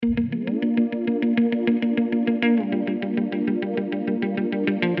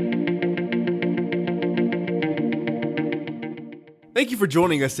Thank you for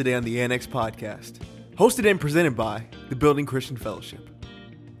joining us today on the Annex Podcast, hosted and presented by the Building Christian Fellowship.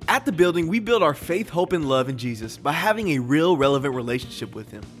 At the Building, we build our faith, hope, and love in Jesus by having a real, relevant relationship with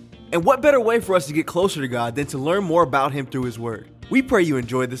Him. And what better way for us to get closer to God than to learn more about Him through His Word? We pray you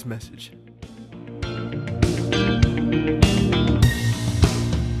enjoy this message.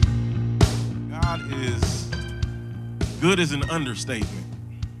 God is good is an understatement.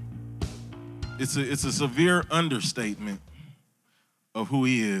 It's a severe understatement of who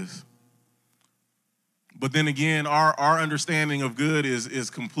He is. But then again, our understanding of good is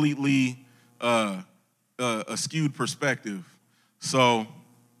completely a skewed perspective. So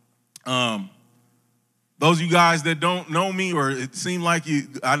those of you guys that don't know me, or it seemed like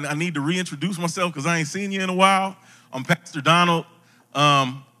I need to reintroduce myself because I ain't seen you in a while. I'm Pastor Donald.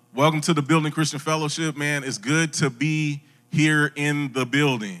 Welcome to the Building Christian Fellowship, man. It's good to be here in the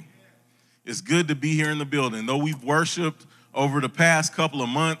building. It's good to be here in the building. Though we've worshiped over the past couple of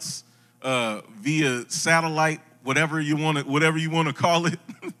months via satellite, whatever you want to call it,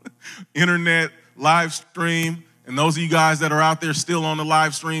 internet, live stream. And those of you guys that are out there still on the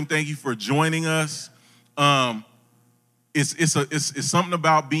live stream, thank you for joining us. It's something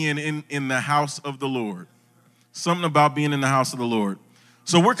about being in the house of the Lord. Something about being in the house of the Lord.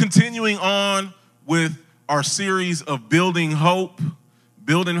 So we're continuing on with our series of building hope.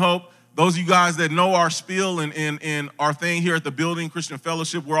 Building hope. Those of you guys that know our spiel and our thing here at the Building Christian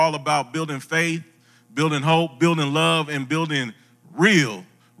Fellowship, we're all about building faith, building hope, building love, and building real,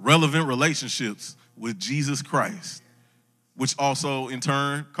 relevant relationships with Jesus Christ, which also in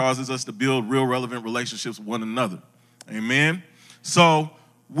turn causes us to build real, relevant relationships with one another. Amen. So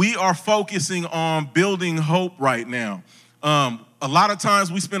we are focusing on building hope right now. A lot of times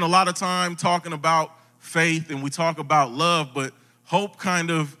we spend a lot of time talking about faith and we talk about love, but hope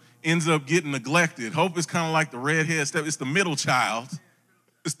kind of ends up getting neglected. Hope is kind of like the redhead step. It's the middle child.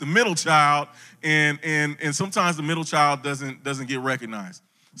 It's the middle child, and sometimes the middle child doesn't get recognized.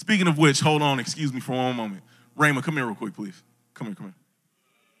 Speaking of which, hold on, excuse me for one moment. Raymond, come here real quick, please. Come here.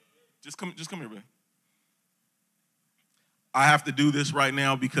 Just come here, babe. I have to do this right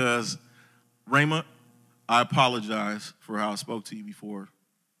now because, Raymond, I apologize for how I spoke to you before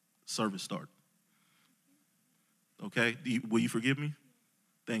service started. Okay? Will you forgive me?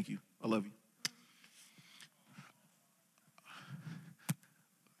 Thank you. I love you.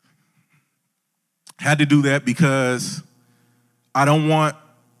 Had to do that because I don't want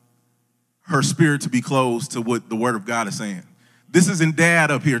her spirit to be closed to what the Word of God is saying. This isn't Dad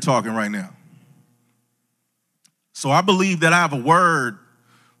up here talking right now. So I believe that I have a word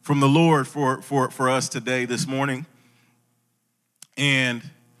from the Lord for us today, this morning. And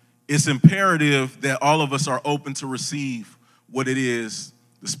it's imperative that all of us are open to receive what it is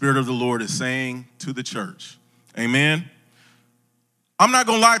the Spirit of the Lord is saying to the church. Amen. I'm not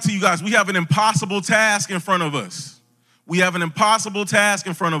going to lie to you guys. We have an impossible task in front of us. We're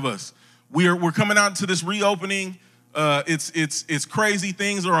coming out to this reopening. It's crazy.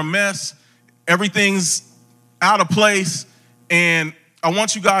 Things are a mess. Everything's out of place. And I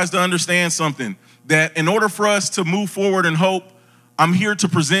want you guys to understand something, that in order for us to move forward in hope, I'm here to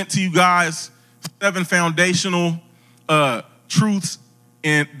present to you guys 7 foundational truths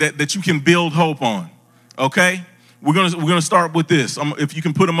and that you can build hope on. Okay? We're gonna start with this. If you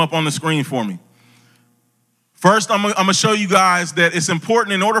can put them up on the screen for me. First, I'm gonna show you guys that it's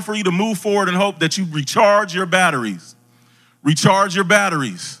important in order for you to move forward in hope that you recharge your batteries. Recharge your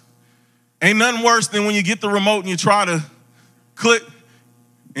batteries. Ain't nothing worse than when you get the remote and you try to click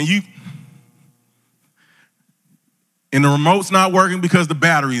and the remote's not working because the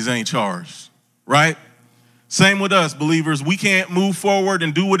batteries ain't charged, right? Same with us, believers. We can't move forward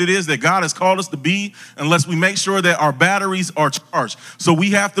and do what it is that God has called us to be unless we make sure that our batteries are charged. So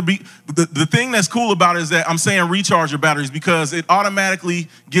we have to be, the thing that's cool about it is that I'm saying recharge your batteries because it automatically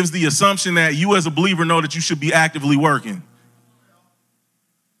gives the assumption that you as a believer know that you should be actively working.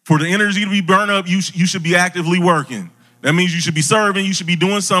 For the energy to be burned up, you should be actively working. That means you should be serving, you should be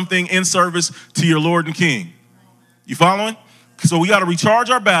doing something in service to your Lord and King. You following? So we got to recharge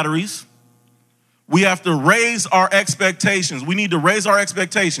our batteries. We have to raise our expectations. We need to raise our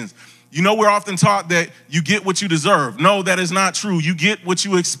expectations. You know, we're often taught that you get what you deserve. No, that is not true. You get what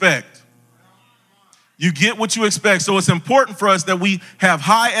you expect. You get what you expect. So it's important for us that we have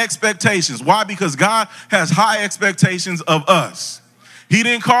high expectations. Why? Because God has high expectations of us. He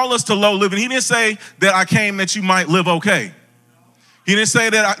didn't call us to low living. He didn't say that I came that you might live okay. He didn't say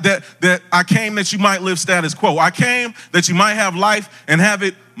that I came that you might live status quo. I came that you might have life and have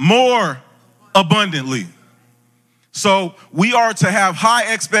it more abundantly. So we are to have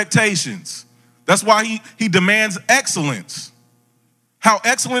high expectations. That's why he demands excellence. How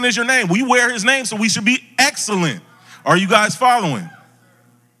excellent is your name? We wear his name, so we should be excellent. Are you guys following?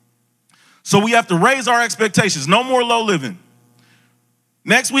 So we have to raise our expectations. No more low living.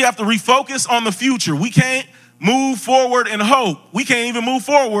 Next, we have to refocus on the future. We can't move forward in hope. We can't even move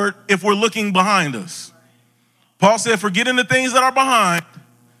forward if we're looking behind us. Paul said, forgetting the things that are behind,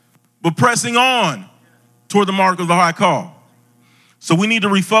 but pressing on toward the mark of the high call. So we need to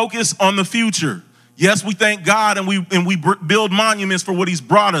refocus on the future. Yes, we thank God and we build monuments for what he's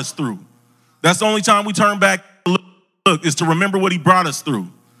brought us through. That's the only time we turn back and look is to remember what he brought us through.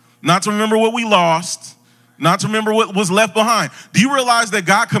 Not to remember what we lost, not to remember what was left behind. Do you realize that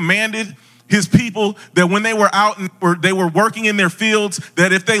God commanded his people that when they were out or they were working in their fields,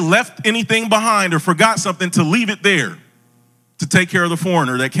 that if they left anything behind or forgot something, to leave it there to take care of the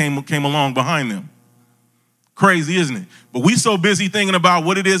foreigner that came along behind them? Crazy, isn't it? But we so busy thinking about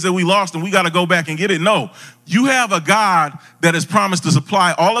what it is that we lost and we got to go back and get it. No, you have a God that has promised to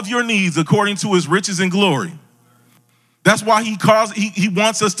supply all of your needs according to his riches and glory. That's why he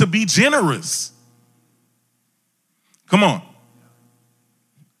wants us to be generous. Come on.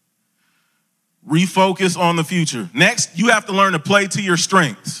 Refocus on the future. Next, you have to learn to play to your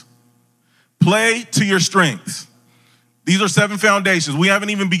strengths. Play to your strengths. These are 7 foundations. We haven't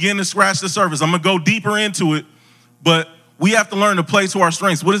even begun to scratch the surface. I'm going to go deeper into it, but we have to learn to play to our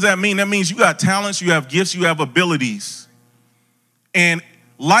strengths. What does that mean? That means you got talents, you have gifts, you have abilities. And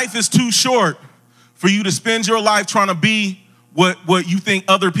life is too short for you to spend your life trying to be what you think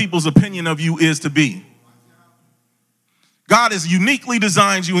other people's opinion of you is to be. God has uniquely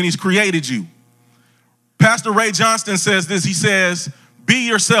designed you and he's created you. Pastor Ray Johnston says this. He says, be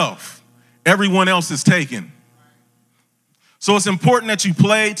yourself. Everyone else is taken. So it's important that you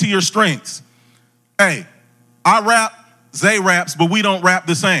play to your strengths. Hey, I rap, Zay raps, but we don't rap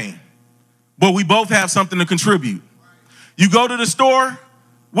the same. But we both have something to contribute. You go to the store,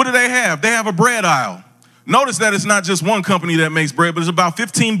 what do they have? They have a bread aisle. Notice that it's not just one company that makes bread, but it's about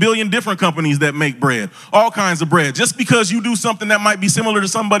 15 billion different companies that make bread. All kinds of bread. Just because you do something that might be similar to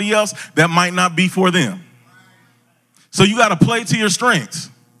somebody else, that might not be for them. So you got to play to your strengths.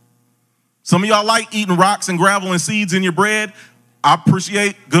 Some of y'all like eating rocks and gravel and seeds in your bread. I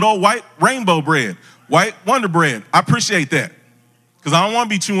appreciate good old white rainbow bread, white Wonder Bread. I appreciate that because I don't want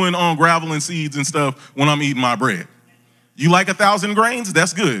to be chewing on gravel and seeds and stuff when I'm eating my bread. You like 1,000 grains?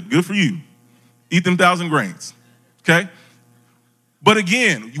 That's good. Good for you. Eat them 1,000 grains, okay? But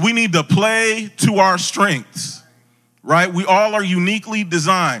again, we need to play to our strengths, right? We all are uniquely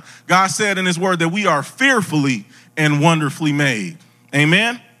designed. God said in his word that we are fearfully and wonderfully made.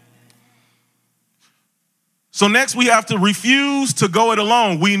 Amen? So next we have to refuse to go it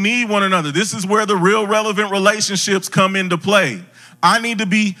alone. We need one another. This is where the real relevant relationships come into play. I need to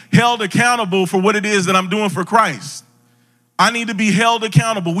be held accountable for what it is that I'm doing for Christ. I need to be held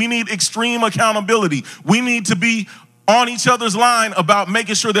accountable. We need extreme accountability. We need to be on each other's line about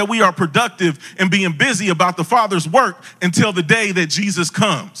making sure that we are productive and being busy about the Father's work until the day that Jesus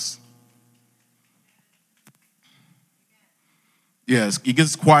comes. Yes, it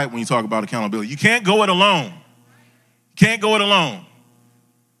gets quiet when you talk about accountability. You can't go it alone. You can't go it alone.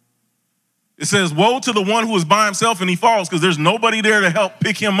 It says, woe to the one who is by himself and he falls because there's nobody there to help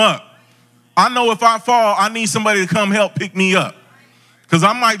pick him up. I know if I fall, I need somebody to come help pick me up because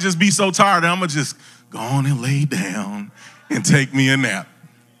I might just be so tired that I'm going to just go on and lay down and take me a nap.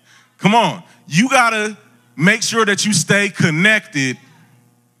 Come on. You got to make sure that you stay connected.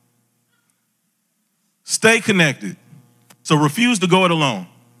 Stay connected. So refuse to go it alone.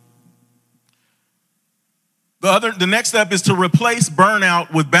 The next step is to replace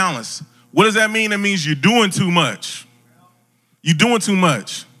burnout with balance. What does that mean? It means you're doing too much. You're doing too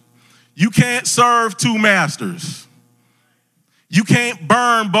much. You can't serve two masters. You can't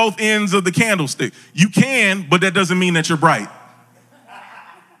burn both ends of the candlestick. You can, but that doesn't mean that you're bright.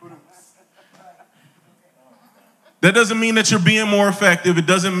 That doesn't mean that you're being more effective. It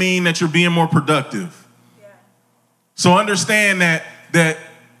doesn't mean that you're being more productive. So understand that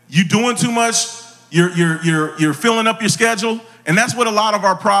you're doing too much. You're filling up your schedule, and that's what a lot of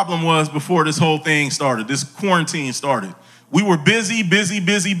our problem was before this whole thing started. This quarantine started. We were busy,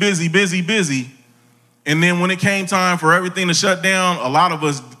 and then when it came time for everything to shut down, a lot of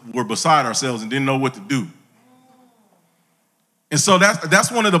us were beside ourselves and didn't know what to do. And so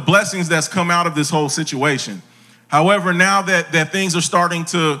that's one of the blessings that's come out of this whole situation. However, now that things are starting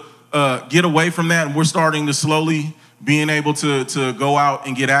to get away from that, and we're starting to slowly being able to go out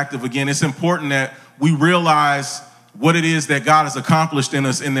and get active again, it's important that we realize what it is that God has accomplished in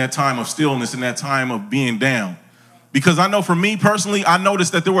us in that time of stillness, in that time of being down. Because I know for me personally, I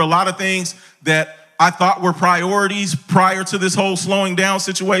noticed that there were a lot of things that I thought were priorities prior to this whole slowing down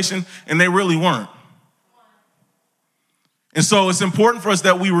situation, and they really weren't. And so it's important for us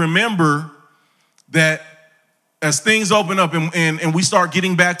that we remember that as things open up and we start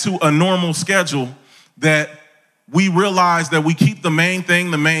getting back to a normal schedule, that we realize that we keep the main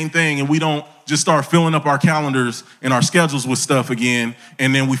thing, and we don't just start filling up our calendars and our schedules with stuff again,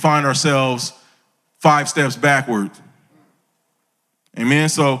 and then we find ourselves 5 steps backward. Amen?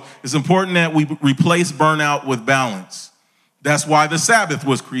 So it's important that we replace burnout with balance. That's why the Sabbath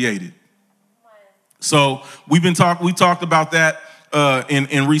was created. So we talked about that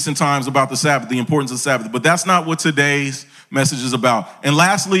in recent times about the Sabbath, the importance of the Sabbath. But that's not what today's message is about. And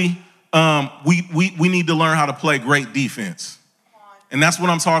lastly, we need to learn how to play great defense. And that's what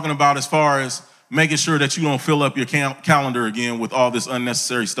I'm talking about as far as making sure that you don't fill up your calendar again with all this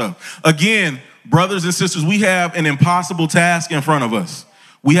unnecessary stuff. Again, brothers and sisters, we have an impossible task in front of us.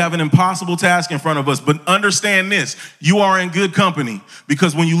 We have an impossible task in front of us, but understand this, you are in good company,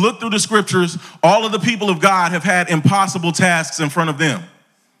 because when you look through the scriptures, all of the people of God have had impossible tasks in front of them.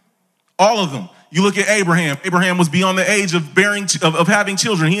 All of them. You look at Abraham. Abraham was beyond the age of having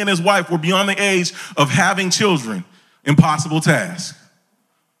children. He and his wife were beyond the age of having children. Impossible task.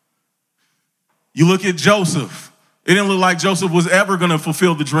 You look at Joseph. It didn't look like Joseph was ever going to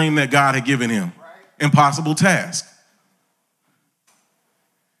fulfill the dream that God had given him. Impossible task.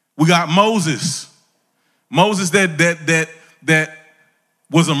 We got Moses. Moses that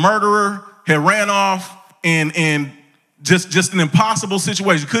was a murderer, had ran off, and just an impossible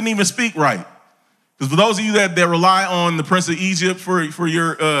situation. Couldn't even speak right. Because for those of you that rely on the Prince of Egypt for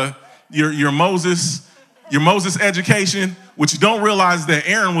your Moses education, what you don't realize is that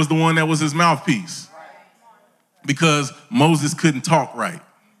Aaron was the one that was his mouthpiece. Because Moses couldn't talk right.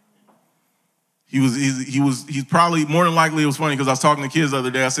 He's probably, more than likely, it was funny because I was talking to kids the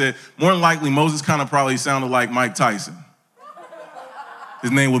other day. I said, more than likely, Moses kind of probably sounded like Mike Tyson.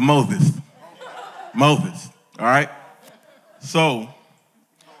 His name was Moses. Moses, all right? So,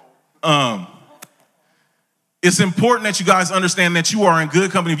 it's important that you guys understand that you are in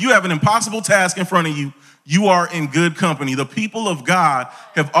good company. If you have an impossible task in front of you, you are in good company. The people of God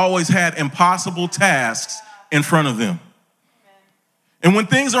have always had impossible tasks in front of them. And when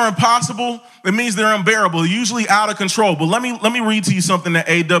things are impossible, it means they're unbearable, usually out of control. But let me read to you something that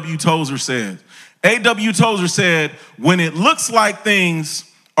A.W. Tozer said. A.W. Tozer said, when it looks like things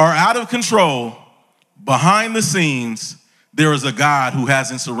are out of control, behind the scenes, there is a God who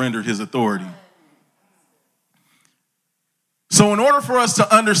hasn't surrendered his authority. So in order for us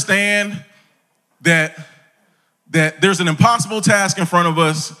to understand that there's an impossible task in front of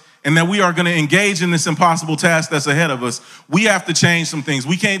us, and that we are going to engage in this impossible task that's ahead of us, we have to change some things.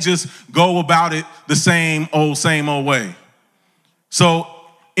 We can't just go about it the same old way. So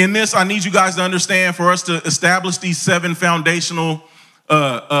in this, I need you guys to understand, for us to establish these 7 foundational,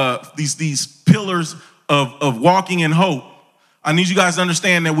 these pillars of walking in hope, I need you guys to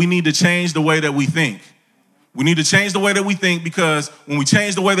understand that we need to change the way that we think. We need to change the way that we think, because when we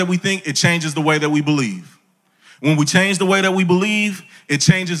change the way that we think, it changes the way that we believe. When we change the way that we believe, it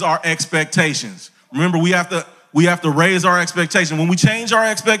changes our expectations. Remember, we have to raise our expectations. When we change our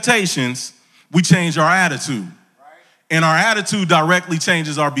expectations, we change our attitude. And our attitude directly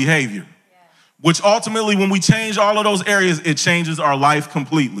changes our behavior. Which ultimately, when we change all of those areas, it changes our life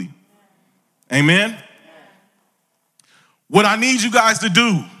completely. Amen? What I need you guys to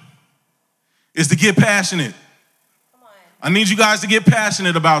do is to get passionate. I need you guys to get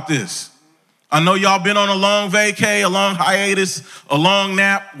passionate about this. I know y'all been on a long vacay, a long hiatus, a long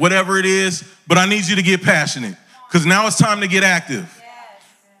nap, whatever it is, but I need you to get passionate, because now it's time to get active,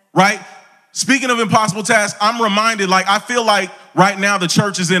 right? Speaking of impossible tasks, I'm reminded, I feel like right now the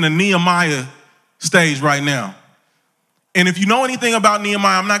church is in a Nehemiah stage right now. And if you know anything about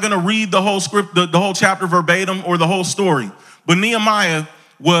Nehemiah, I'm not going to read the whole script, the whole chapter verbatim or the whole story, but Nehemiah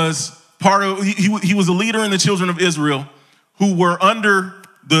was he was a leader in the children of Israel who were under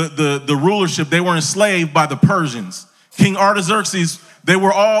the rulership. They were enslaved by the Persians. King Artaxerxes, they had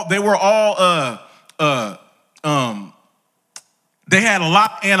a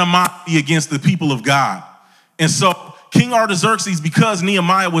lot of animosity against the people of God. And so King Artaxerxes, because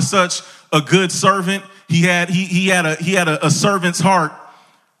Nehemiah was such a good servant, he had a servant's heart.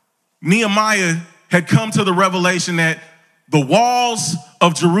 Nehemiah had come to the revelation that the walls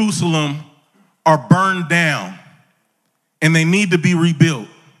of Jerusalem are burned down and they need to be rebuilt.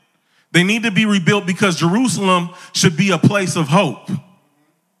 They need to be rebuilt because Jerusalem should be a place of hope,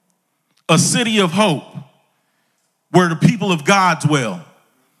 a city of hope where the people of God dwell.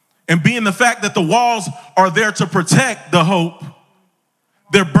 And being the fact that the walls are there to protect the hope,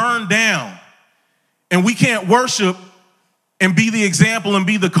 they're burned down. And we can't worship and be the example and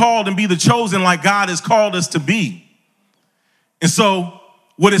be the called and be the chosen like God has called us to be. And so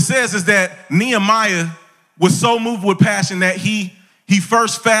what it says is that Nehemiah was so moved with passion that he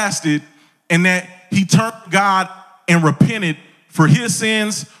first fasted and that he turned to God and repented for his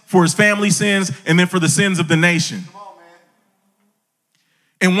sins, for his family's sins, and then for the sins of the nation.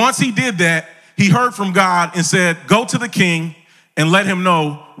 And once he did that, he heard from God and said, go to the king and let him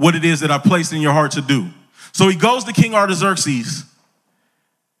know what it is that I placed in your heart to do. So he goes to King Artaxerxes,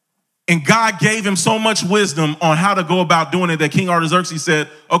 and God gave him so much wisdom on how to go about doing it that King Artaxerxes said,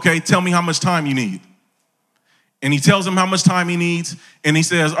 okay, tell me how much time you need. And he tells him how much time he needs, and he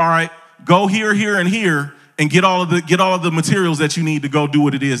says, all right, go here, here, and here, and get all of the materials that you need to go do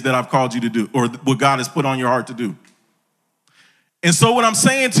what it is that I've called you to do, or what God has put on your heart to do. And so what I'm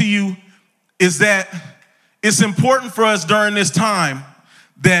saying to you is that it's important for us during this time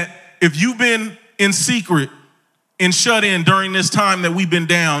that if you've been in secret and shut in during this time that we've been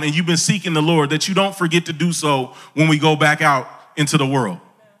down and you've been seeking the Lord, that you don't forget to do so when we go back out into the world.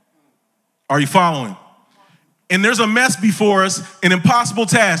 Are you following? And there's a mess before us, an impossible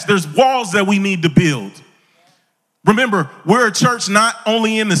task. There's walls that we need to build. Remember, we're a church not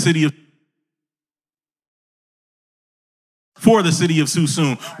only in the city of for the city of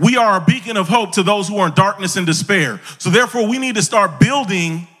Suisun. We are a beacon of hope to those who are in darkness and despair. So therefore, we need to start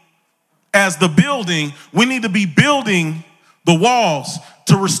building as the building. We need to be building the walls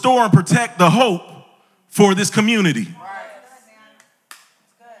to restore and protect the hope for this community.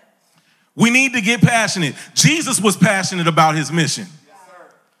 We need to get passionate. Jesus was passionate about his mission.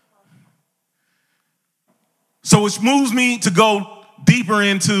 So it moves me to go deeper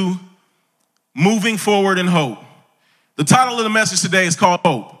into moving forward in hope. The title of the message today is called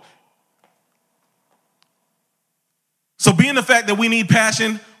Hope. So being the fact that we need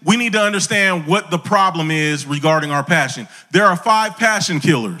passion, we need to understand what the problem is regarding our passion. There are 5 passion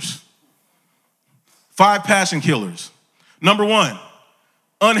killers. 5 passion killers. Number 1,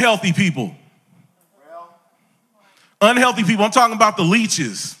 unhealthy people. Unhealthy people. I'm talking about the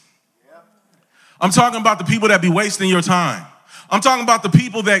leeches. I'm talking about the people that be wasting your time. I'm talking about the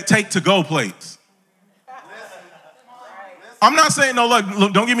people that take to-go plates. I'm not saying, no,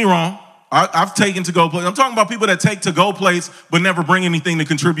 look, don't get me wrong. I've taken to-go plates. I'm talking about people that take to-go plates but never bring anything to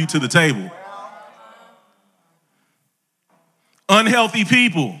contribute to the table. Unhealthy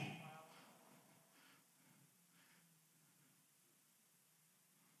people.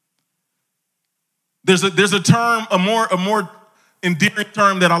 There's a term, a more endearing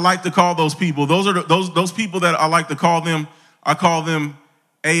term that I like to call those people. Those are those people that I like to call them. I call them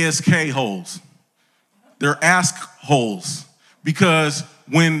ASK holes. They're ask holes, because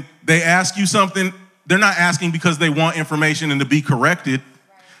when they ask you something, they're not asking because they want information and to be corrected.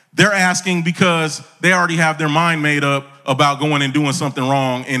 They're asking because they already have their mind made up about going and doing something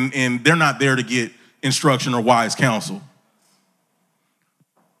wrong, and they're not there to get instruction or wise counsel.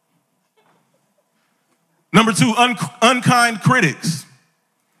 Number 2, unkind critics.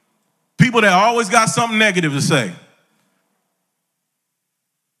 People that always got something negative to say.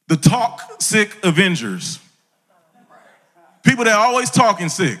 The toxic avengers. People that always talking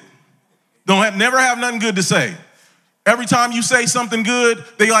sick. Never have nothing good to say. Every time you say something good,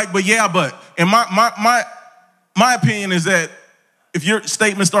 they like, but yeah, but. And my opinion is that if your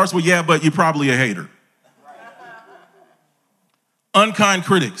statement starts with yeah, but, you're probably a hater. Unkind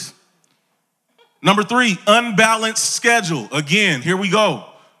critics. Number 3, unbalanced schedule. Again, here we go.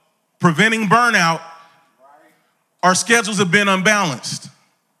 Preventing burnout. Our schedules have been unbalanced.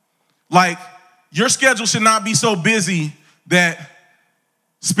 Like, your schedule should not be so busy that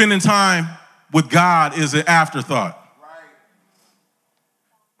spending time with God is an afterthought.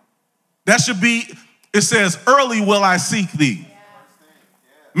 That should be, it says, early will I seek thee.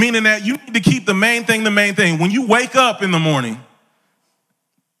 Meaning that you need to keep the main thing the main thing. When you wake up in the morning,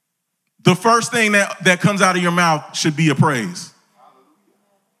 the first thing that comes out of your mouth should be a praise.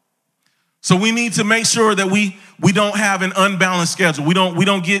 So we need to make sure that we don't have an unbalanced schedule. We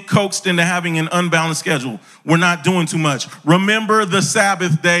don't get coaxed into having an unbalanced schedule. We're not doing too much. Remember the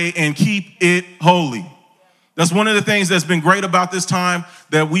Sabbath day and keep it holy. That's one of the things that's been great about this time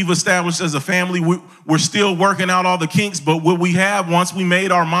that we've established as a family. We're still working out all the kinks, but what we have, once we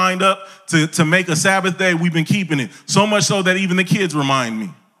made our mind up to make a Sabbath day, we've been keeping it. So much so that even the kids remind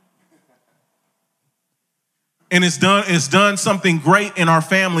me. And it's done something great in our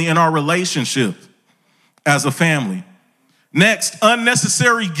family and our relationship as a family. Next,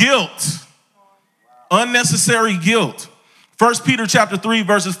 unnecessary guilt. Unnecessary guilt. 1 Peter chapter 3,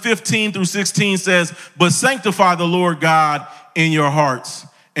 verses 15 through 16 says, but sanctify the Lord God in your hearts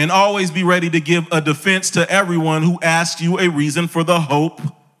And always be ready to give a defense to everyone who asks you a reason for the hope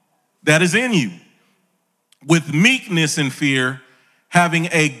that is in you. With meekness and fear, having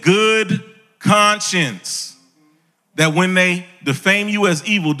a good conscience, that when they defame you as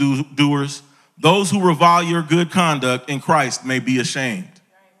evildoers, those who revile your good conduct in Christ may be ashamed.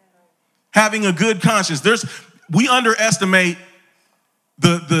 Having a good conscience. We underestimate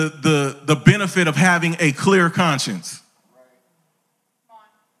the benefit of having a clear conscience.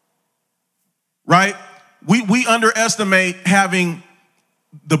 Right? We underestimate having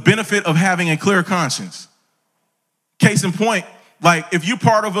the benefit of having a clear conscience. Case in point, like if you're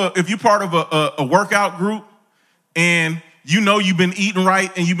part of a workout group and you know you've been eating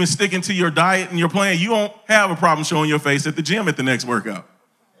right and you've been sticking to your diet and your plan, you don't have a problem showing your face at the gym at the next workout.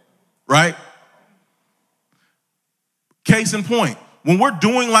 Right? Case in point, when we're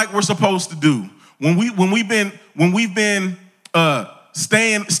doing like we're supposed to do, when we've been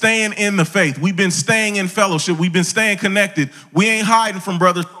staying in the faith, we've been staying in fellowship, we've been staying connected, we ain't hiding from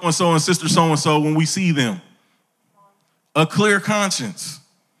brother so-and-so and sister so-and-so when we see them. A clear conscience.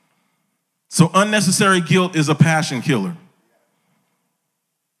 So unnecessary guilt is a passion killer.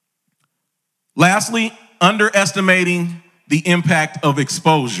 Lastly, underestimating the impact of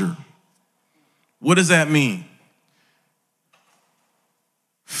exposure. What does that mean?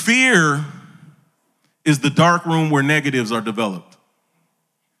 Fear is the dark room where negatives are developed.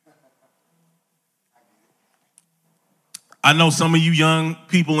 I know some of you young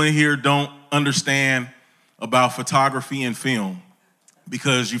people in here don't understand about photography and film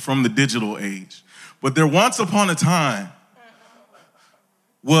because you're from the digital age. But there once upon a time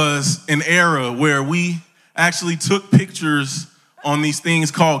was an era where we actually took pictures on these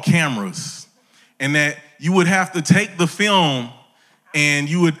things called cameras, and that you would have to take the film and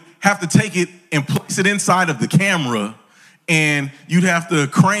you would have to take it and place it inside of the camera, and you'd have to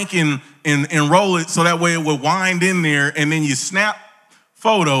crank and roll it so that way it would wind in there, and then you snap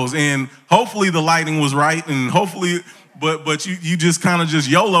photos, and hopefully the lighting was right, and hopefully, but you just kind of just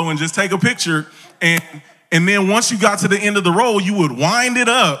YOLO and just take a picture, and then once you got to the end of the roll, you would wind it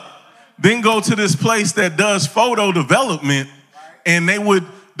up, then go to this place that does photo development, and they would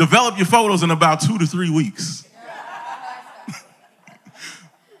develop your photos in about 2 to 3 weeks.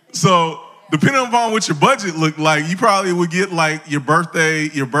 So depending upon what your budget looked like, you probably would get like your birthday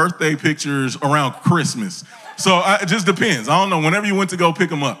pictures around Christmas. So it just depends. I don't know, whenever you went to go pick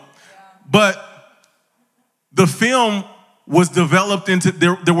them up. But the film was developed into,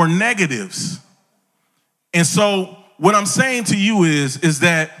 there were negatives. And so what I'm saying to you is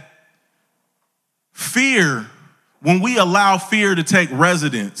that fear, when we allow fear to take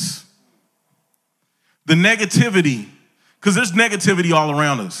residence, the negativity, because there's negativity all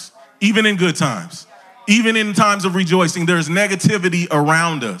around us, even in good times. Even in times of rejoicing, there's negativity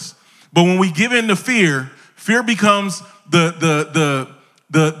around us. But when we give in to fear, fear becomes the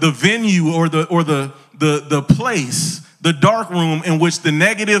venue or the place, the dark room in which the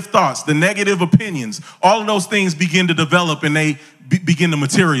negative thoughts, the negative opinions, all of those things begin to develop and they begin to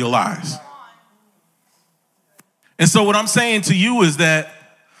materialize. And so what I'm saying to you is that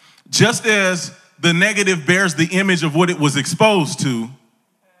just as the negative bears the image of what it was exposed to,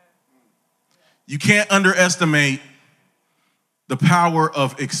 you can't underestimate the power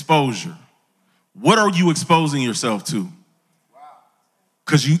of exposure. What are you exposing yourself to?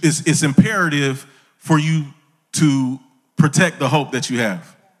 Because it's imperative for you to protect the hope that you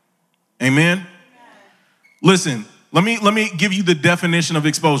have. Amen? Listen, let me give you the definition of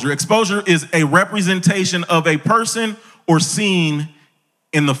exposure. Exposure is a representation of a person or scene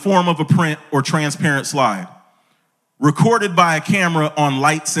in the form of a print or transparent slide, recorded by a camera on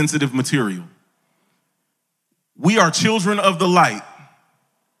light-sensitive material. We are children of the light.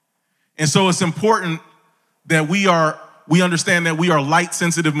 And so it's important that we understand that we are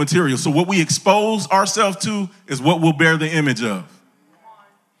light-sensitive material. So what we expose ourselves to is what we'll bear the image of.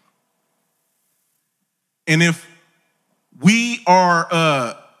 And if we are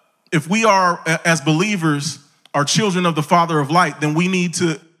as believers, are children of the Father of light, then we need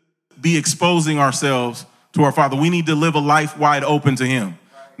to be exposing ourselves to our Father. We need to live a life wide open to Him,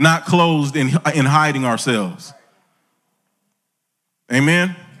 not closed in hiding ourselves.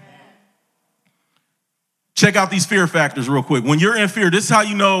 Amen? Check out these fear factors real quick. When you're in fear, this is how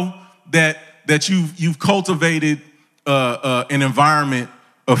you know that you've cultivated an environment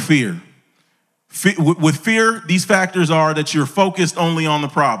of fear. With fear, these factors are that you're focused only on the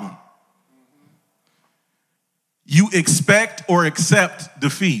problem. You expect or accept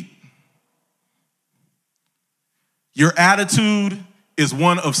defeat. Your attitude is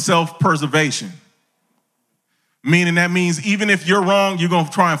one of self-preservation. Meaning that means even if you're wrong, you're going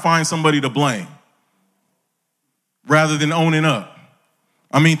to try and find somebody to blame rather than owning up.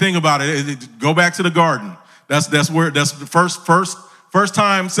 I mean, think about it. Go back to the garden. That's the first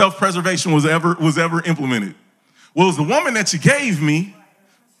time self-preservation was ever implemented. Well, it was the woman that you gave me.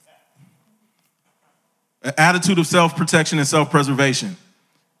 An attitude of self-protection and self-preservation.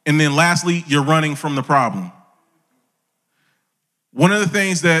 And then lastly, you're running from the problem. One of the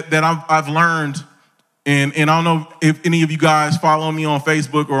things that I've learned, and I don't know if any of you guys follow me on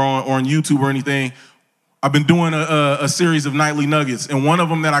Facebook or on YouTube or anything, I've been doing a series of nightly nuggets, and one of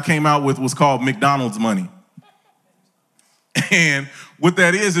them that I came out with was called McDonald's Money. And what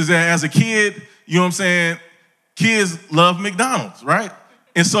that is that as a kid, you know what I'm saying, kids love McDonald's, right?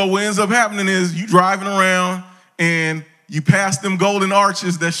 And so what ends up happening is you driving around and you pass them golden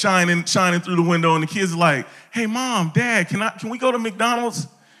arches that's shining through the window, and the kids are like, hey, Mom, Dad, can we go to McDonald's?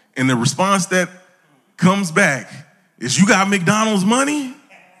 And the response that comes back is, you got McDonald's money?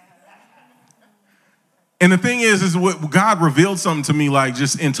 And the thing is what God revealed something to me, like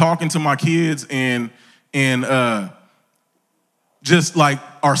just in talking to my kids and just like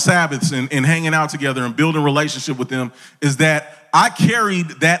our Sabbaths and hanging out together and building a relationship with them, is that I carried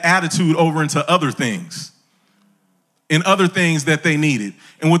that attitude over into other things and other things that they needed.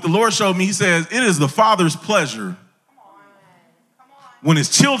 And what the Lord showed me, he says, it is the Father's pleasure when his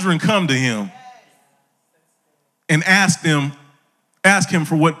children come to him and ask him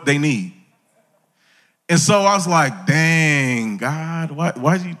for what they need. And so I was like, dang, God,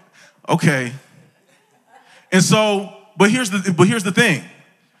 why you, okay. And so, but here's the thing.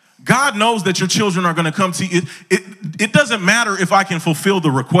 God knows that your children are going to come to you. It doesn't matter if I can fulfill the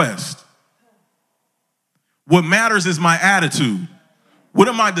request. What matters is my attitude. What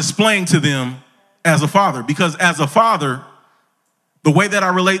am I displaying to them as a father? Because as a father, the way that I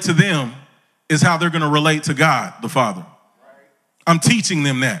relate to them is how they're going to relate to God, the Father. I'm teaching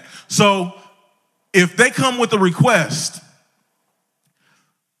them that. So if they come with a request,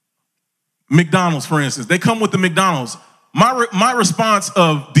 McDonald's, for instance, they come with the McDonald's. My response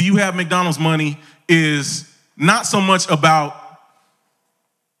of, do you have McDonald's money, is not so much about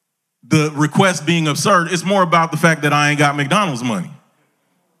the request being absurd. It's more about the fact that I ain't got McDonald's money.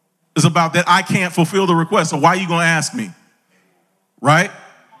 It's about that I can't fulfill the request. So why are you going to ask me? Right?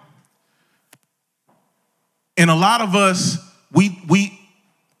 And a lot of us, we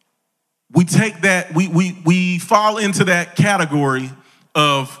take that, we fall into that category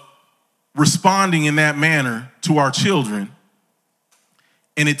of responding in that manner to our children,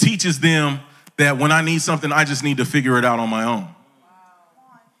 and it teaches them that when I need something, I just need to figure it out on my own.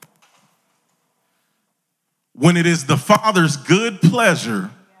 When it is the Father's good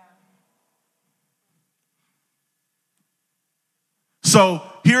pleasure. So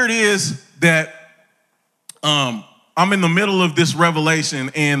here it is that I'm in the middle of this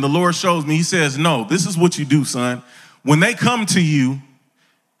revelation, and the Lord shows me, he says, no, this is what you do, son. When they come to you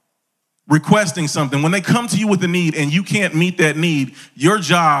requesting something, when they come to you with a need and you can't meet that need, your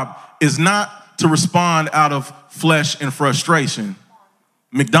job is not to respond out of flesh and frustration,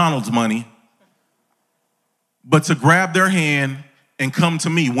 McDonald's money, but to grab their hand and come to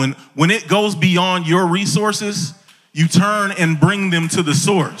me. When it goes beyond your resources, you turn and bring them to the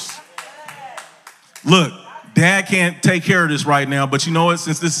source. Look, Dad can't take care of this right now, but you know what?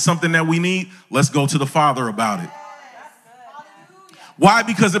 Since this is something that we need, let's go to the Father about it. Why?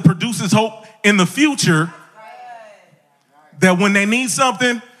 Because it produces hope in the future that when they need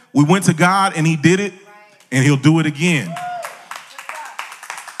something, we went to God and he did it, and he'll do it again.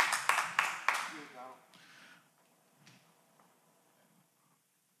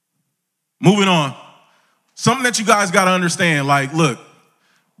 Moving on. Something that you guys got to understand, like, look,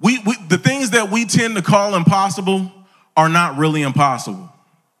 the things that we tend to call impossible are not really impossible.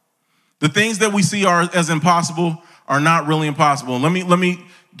 The things that we see as impossible are not really impossible. Let me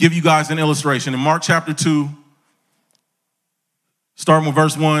give you guys an illustration. In Mark chapter 2, starting with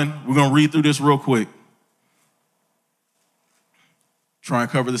verse 1, we're going to read through this real quick. Try and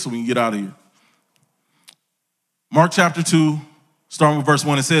cover this so we can get out of here. Mark chapter 2, starting with verse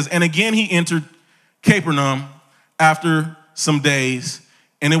 1, it says, and again he entered Capernaum after some days,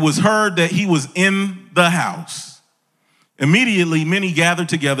 and it was heard that he was in the house. Immediately many gathered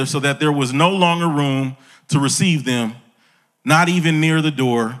together so that there was no longer room to receive them, not even near the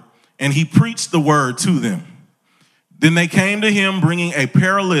door, and he preached the word to them. Then they came to him bringing a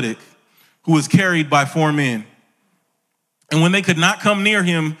paralytic who was carried by 4 men. And when they could not come near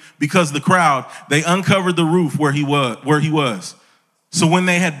him because of the crowd, they uncovered the roof where he was. So when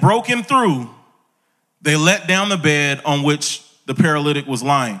they had broken through, they let down the bed on which the paralytic was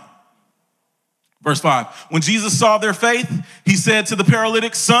lying. Verse 5, when Jesus saw their faith, he said to the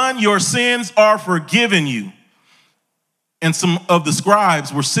paralytic, son, your sins are forgiven you. And some of the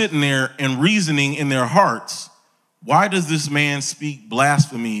scribes were sitting there and reasoning in their hearts, why does this man speak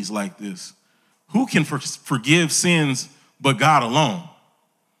blasphemies like this? Who can forgive sins but God alone?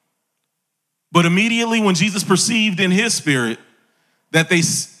 But immediately when Jesus perceived in his spirit that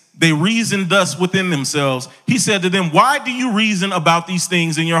they reasoned thus within themselves, he said to them, why do you reason about these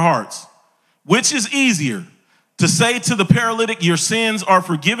things in your hearts? Which is easier, to say to the paralytic, your sins are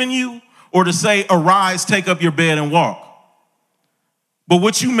forgiven you, or to say, arise, take up your bed and walk? But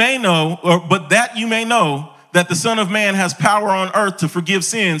that you may know that the Son of Man has power on earth to forgive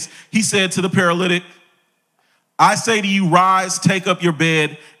sins, he said to the paralytic, I say to you, rise, take up your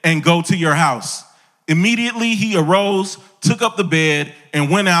bed, and go to your house. Immediately he arose, took up the bed, and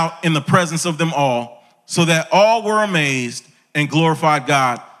went out in the presence of them all, so that all were amazed and glorified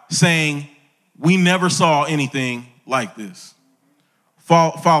God, saying, we never saw anything like this.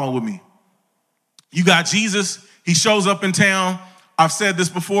 Follow with me. You got Jesus. He shows up in town. I've said this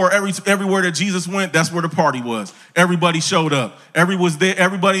before. Everywhere that Jesus went, that's where the party was. Everybody showed up.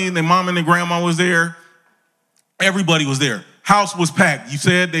 Everybody, their mom and their grandma was there. Everybody was there. House was packed. You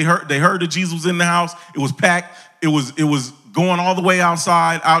said they heard that Jesus was in the house. It was packed. It was going all the way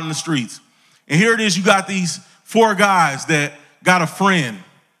outside, out in the streets. And here it is. You got these 4 guys that got a friend.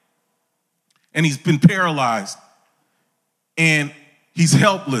 And he's been paralyzed, and he's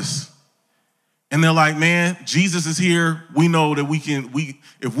helpless. And they're like, man, Jesus is here. We know that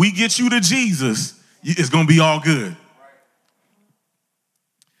if we get you to Jesus, it's going to be all good.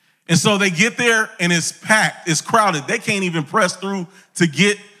 And so they get there, and it's packed, it's crowded. They can't even press through to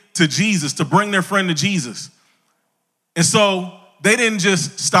get to Jesus, to bring their friend to Jesus. And so they didn't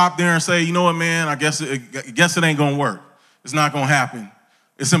just stop there and say, you know what, man, I guess it ain't going to work. It's not going to happen.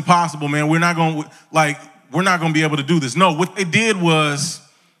 It's impossible, man. We're not going to be able to do this. No, what they did was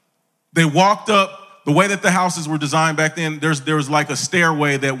they walked up. The way that the houses were designed back then, there was like a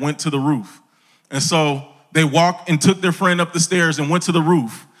stairway that went to the roof. And so they walked and took their friend up the stairs and went to the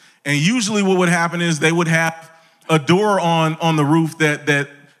roof. And usually what would happen is they would have a door on the roof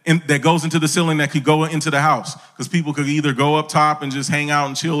that goes into the ceiling that could go into the house, because people could either go up top and just hang out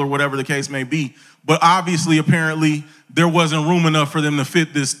and chill or whatever the case may be. But obviously, apparently, there wasn't room enough for them to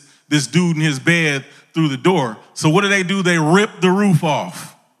fit this dude in his bed through the door. So what do? They rip the roof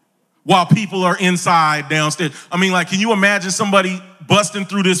off while people are inside downstairs. I mean, like, can you imagine somebody busting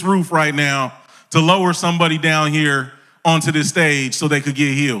through this roof right now to lower somebody down here onto this stage so they could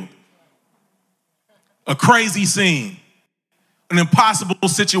get healed? A crazy scene, an impossible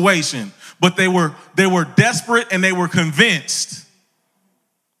situation, but they were desperate, and they were convinced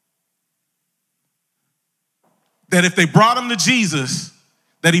that if they brought him to Jesus,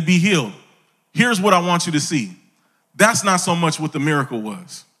 that he'd be healed. Here's what I want you to see. That's not so much what the miracle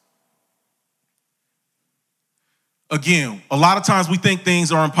was. Again, a lot of times we think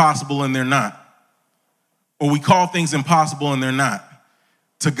things are impossible and they're not. Or we call things impossible and they're not.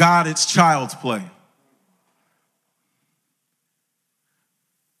 To God, it's child's play.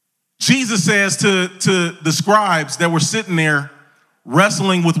 Jesus says to the scribes that were sitting there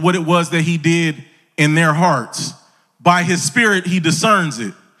wrestling with what it was that he did in their hearts, by his spirit, he discerns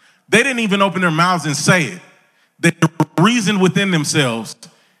it. They didn't even open their mouths and say it. They reasoned within themselves.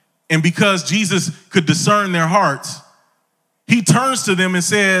 And because Jesus could discern their hearts, he turns to them and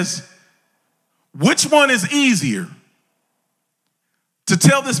says, which one is easier? To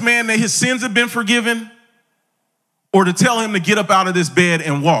tell this man that his sins have been forgiven, or to tell him to get up out of this bed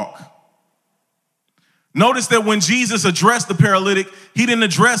and walk? Notice that when Jesus addressed the paralytic, he didn't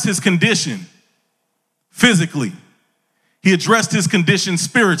address his condition physically. He addressed his condition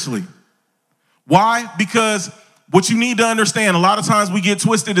spiritually. Why? Because what you need to understand, a lot of times we get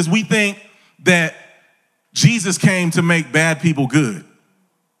twisted is we think that Jesus came to make bad people good.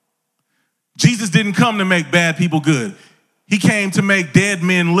 Jesus didn't come to make bad people good. He came to make dead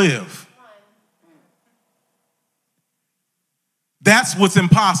men live. That's what's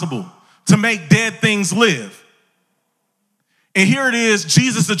impossible, to make dead things live. And here it is,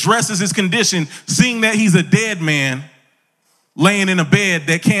 Jesus addresses his condition, seeing that he's a dead man laying in a bed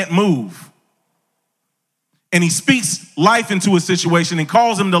that can't move. And he speaks life into his situation and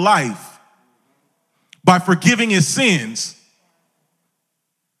calls him to life by forgiving his sins.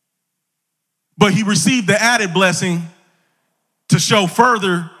 But he received the added blessing to show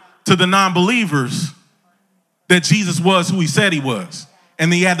further to the non-believers that Jesus was who he said he was.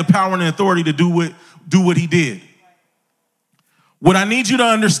 And he had the power and the authority to do what he did. What I need you to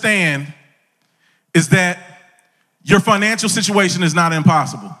understand is that your financial situation is not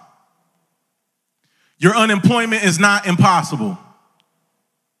impossible. Your unemployment is not impossible.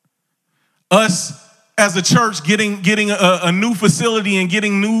 Us as a church getting a new facility and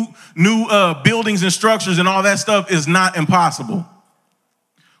getting new buildings and structures and all that stuff is not impossible.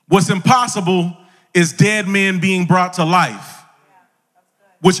 What's impossible is dead men being brought to life,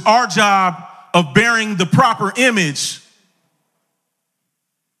 which our job of bearing the proper image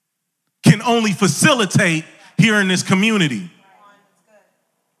can only facilitate here in this community.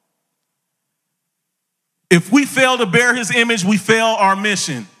 If we fail to bear his image, we fail our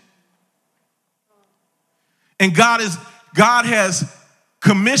mission. And God has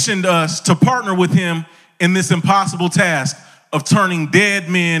commissioned us to partner with him in this impossible task of turning dead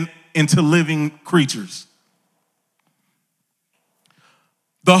men into living creatures.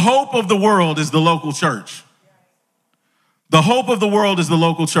 The hope of the world is the local church. The hope of the world is the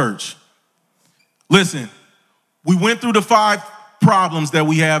local church. Listen, we went through the 5 problems that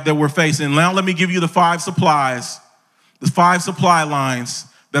we have that we're facing. Now let me give you the 5 supplies, the 5 supply lines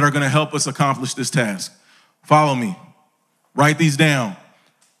that are going to help us accomplish this task. Follow me. Write these down.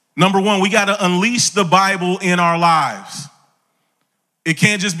 Number 1, we got to unleash the Bible in our lives. It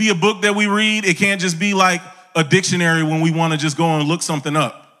can't just be a book that we read. It can't just be like a dictionary when we want to just go and look something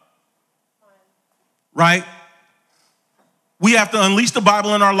up. Right? We have to unleash the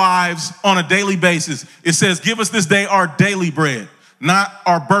Bible in our lives on a daily basis. It says, give us this day our daily bread, not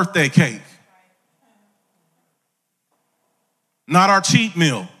our birthday cake, not our cheat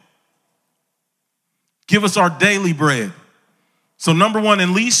meal. Give us our daily bread. So number 1,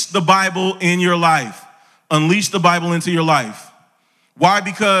 unleash the Bible in your life. Unleash the Bible into your life. Why?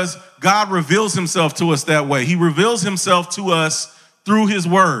 Because God reveals himself to us that way. He reveals himself to us through his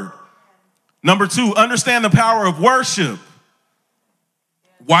word. Number 2, understand the power of worship.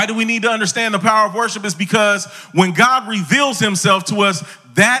 Why do we need to understand the power of worship? It's because when God reveals himself to us,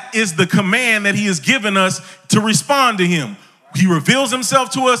 that is the command that he has given us to respond to him. He reveals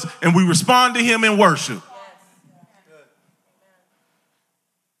himself to us and we respond to him in worship.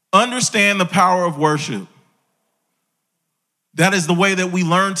 Understand the power of worship. That is the way that we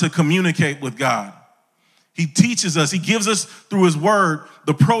learn to communicate with God. He teaches us, he gives us through his word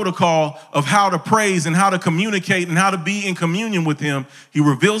the protocol of how to praise and how to communicate and how to be in communion with him. He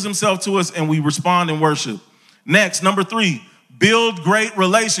reveals himself to us and we respond in worship. Next, number 3, build great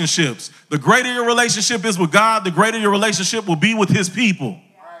relationships. The greater your relationship is with God, the greater your relationship will be with his people.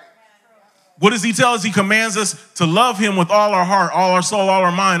 What does he tell us? He commands us to love him with all our heart, all our soul, all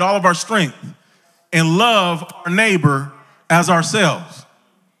our mind, all of our strength, and love our neighbor as ourselves.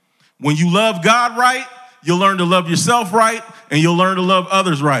 When you love God right, you'll learn to love yourself right, and you'll learn to love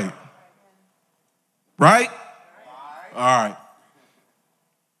others right. Right? All right.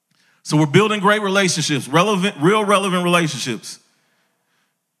 So we're building great relationships, real relevant relationships.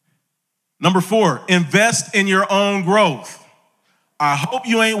 Number 4, invest in your own growth. I hope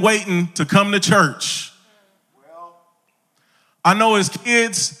you ain't waiting to come to church. I know as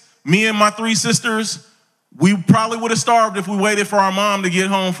kids, me and my 3 sisters, we probably would have starved if we waited for our mom to get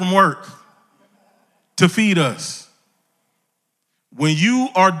home from work to feed us. When you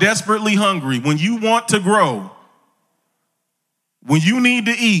are desperately hungry, when you want to grow, when you need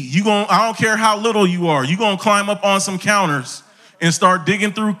to eat, I don't care how little you are, you're going to climb up on some counters and start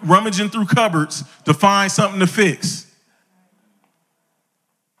rummaging through cupboards to find something to fix.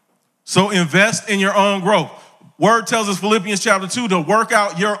 So invest in your own growth. Word tells us, Philippians chapter 2, to work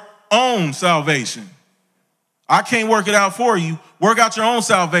out your own salvation. I can't work it out for you. Work out your own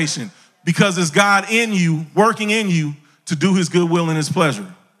salvation because it's God in you, working in you to do his good will and his pleasure.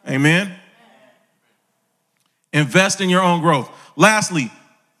 Amen? Invest in your own growth. Lastly,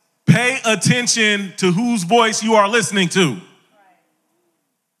 pay attention to whose voice you are listening to.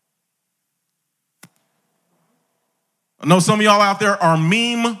 I know some of y'all out there are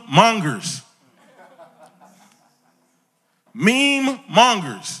meme mongers. Meme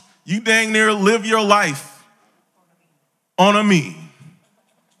mongers. You dang near live your life on a meme.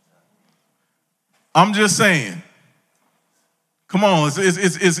 I'm just saying. Come on,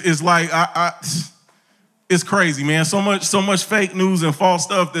 it's like it's crazy, man. So much fake news and false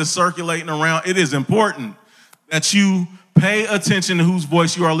stuff that's circulating around. It is important that you pay attention to whose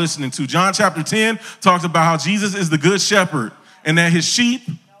voice you are listening to. John chapter 10 talks about how Jesus is the good shepherd and that his sheep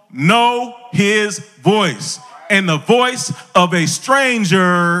know his voice. And the voice of a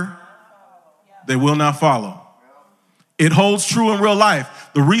stranger they will not follow. It holds true in real life.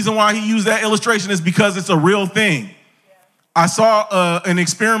 The reason why he used that illustration is because it's a real thing. I saw an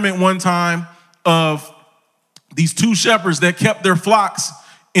experiment one time of these 2 shepherds that kept their flocks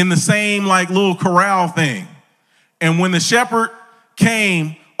in the same like little corral thing. And when the shepherd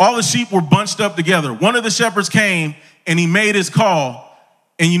came, all the sheep were bunched up together. One of the shepherds came and he made his call.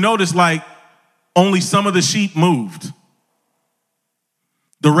 And you notice like only some of the sheep moved.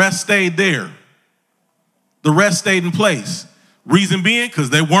 The rest stayed there. The rest stayed in place. Reason being,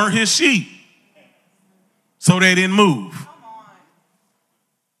 because they weren't his sheep. So they didn't move.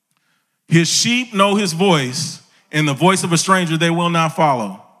 His sheep know his voice, and the voice of a stranger they will not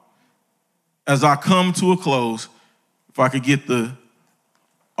follow. As I come to a close, if I could get the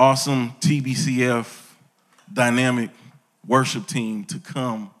awesome TBCF dynamic worship team to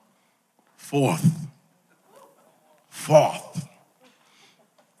come forth.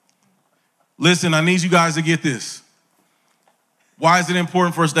 Listen, I need you guys to get this. Why is it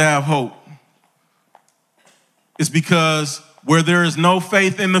important for us to have hope? It's because where there is no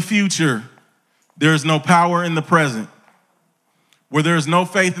faith in the future, there is no power in the present. Where there is no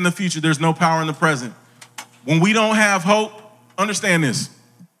faith in the future, there's no power in the present. When we don't have hope, understand this.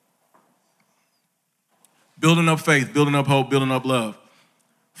 Building up faith, building up hope, building up love.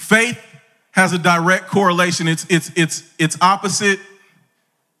 Faith has a direct correlation. Its opposite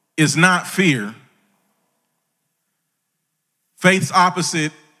is not fear. Faith's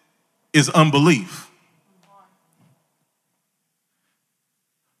opposite is unbelief.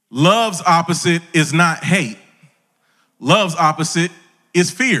 Love's opposite is not hate. Love's opposite is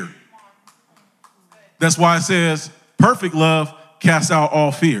fear. That's why it says, perfect love casts out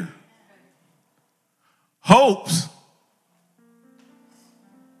all fear. Hope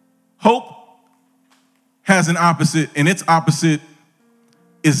has an opposite, and its opposite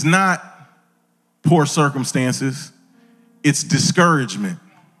is not poor circumstances, it's discouragement.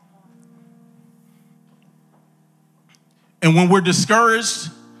 And when we're discouraged,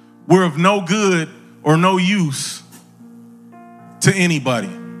 we're of no good or no use to anybody.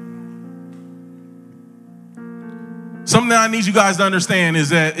 Something that I need you guys to understand is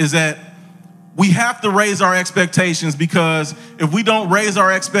that we have to raise our expectations, because if we don't raise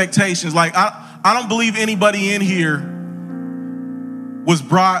our expectations, like I don't believe anybody in here was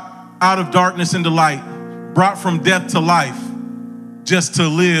brought out of darkness into light, brought from death to life, just to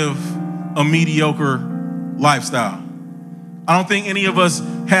live a mediocre lifestyle. I don't think any of us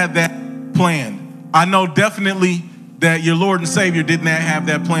had that plan. I know definitely that your Lord and Savior did not have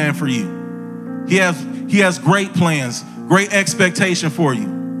that plan for you. He has great plans, great expectation for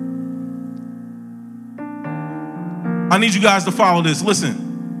you. I need you guys to follow this. Listen.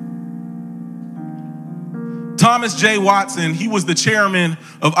 Thomas J. Watson, he was the chairman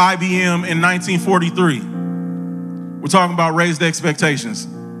of IBM in 1943. We're talking about raised expectations.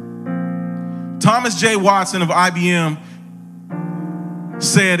 Thomas J. Watson of IBM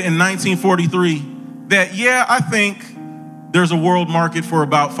said in 1943 that, yeah, I think there's a world market for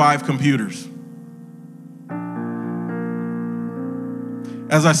about 5 computers.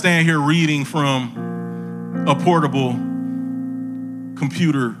 As I stand here reading from a portable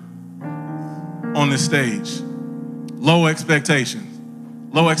computer on this stage, low expectation.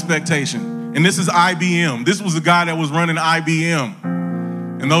 And this is IBM. This was the guy that was running IBM.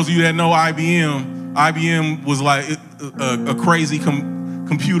 And those of you that know IBM was like a crazy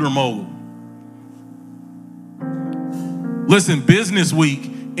computer mogul. Listen, Business Week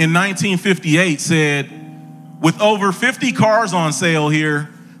in 1958 said, with over 50 cars on sale here,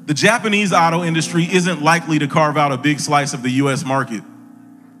 the Japanese auto industry isn't likely to carve out a big slice of the U.S. market.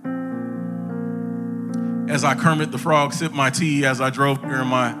 As I Kermit the Frog sipped my tea as I drove here in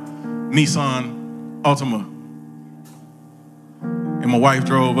my Nissan Altima, and my wife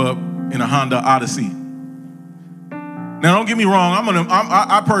drove up in a Honda Odyssey. Now, don't get me wrong.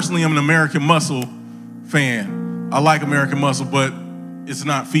 I personally am an American Muscle fan. I like American Muscle, but it's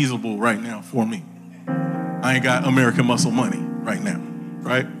not feasible right now for me. I ain't got American Muscle money right now,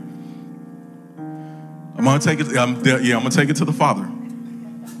 right? I'm gonna take it. I'm gonna take it to the Father.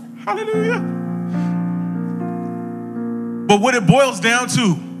 Hallelujah. But what it boils down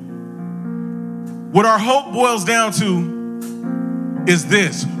to, what our hope boils down to, is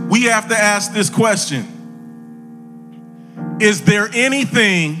this. We have to ask this question: is there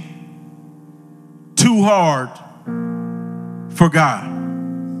anything too hard for God?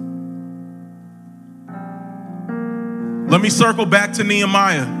 Let me circle back to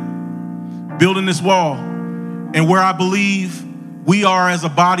Nehemiah, building this wall, and where I believe we are as a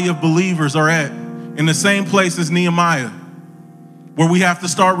body of believers are at, in the same place as Nehemiah, where we have to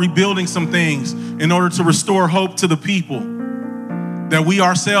start rebuilding some things in order to restore hope to the people, that we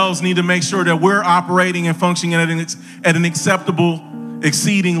ourselves need to make sure that we're operating and functioning at an acceptable,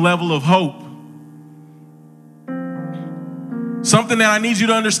 exceeding level of hope. Something that I need you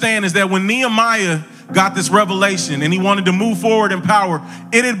to understand is that when Nehemiah got this revelation and he wanted to move forward in power.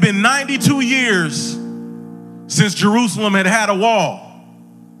 It had been 92 years since Jerusalem had had a wall.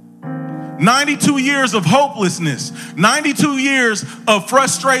 92 years of hopelessness, 92 years of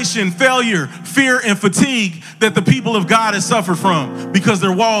frustration, failure, fear, and fatigue that the people of God had suffered from because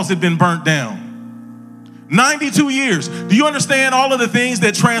their walls had been burnt down. 92 years. Do you understand all of the things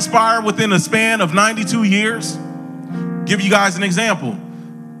that transpire within a span of 92 years? Give you guys an example.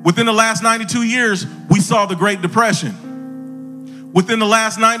 Within the last 92 years, we saw the Great Depression. Within the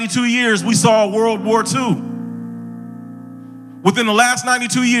last 92 years, we saw World War II. Within the last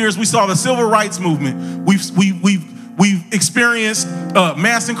 92 years, we saw the Civil Rights Movement. We've experienced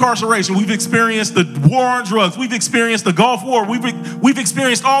mass incarceration. We've experienced the war on drugs. We've experienced the Gulf War. We've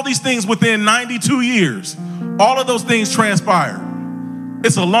experienced all these things within 92 years. All of those things transpired.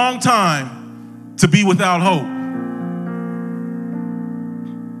 It's a long time to be without hope.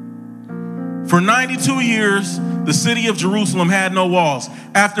 For 92 years, the city of Jerusalem had no walls.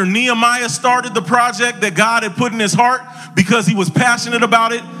 After Nehemiah started the project that God had put in his heart because he was passionate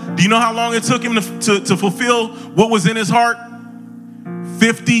about it, do you know how long it took him to fulfill what was in his heart?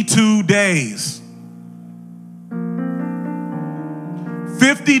 52 days.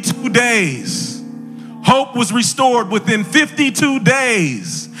 52 days. Hope was restored within 52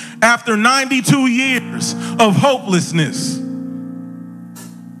 days after 92 years of hopelessness.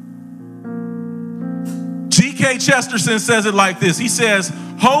 G.K. Chesterton says it like this. He says,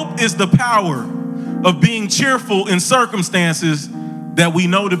 hope is the power of being cheerful in circumstances that we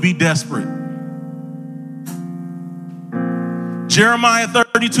know to be desperate. Jeremiah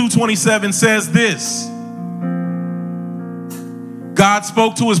 32:27 says this. God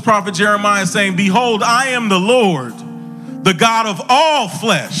spoke to his prophet Jeremiah saying, behold, I am the Lord, the God of all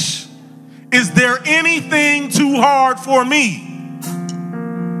flesh. Is there anything too hard for me?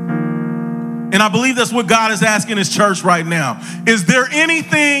 And I believe that's what God is asking his church right now. Is there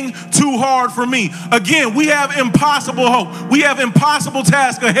anything too hard for me? Again, we have impossible hope. We have impossible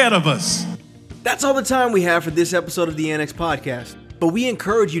tasks ahead of us. That's all the time we have for this episode of the Annex Podcast. But we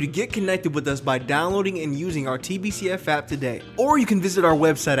encourage you to get connected with us by downloading and using our TBCF app today. Or you can visit our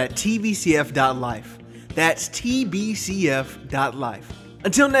website at tbcf.life. That's tbcf.life.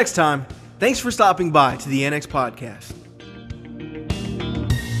 Until next time, thanks for stopping by to the Annex Podcast.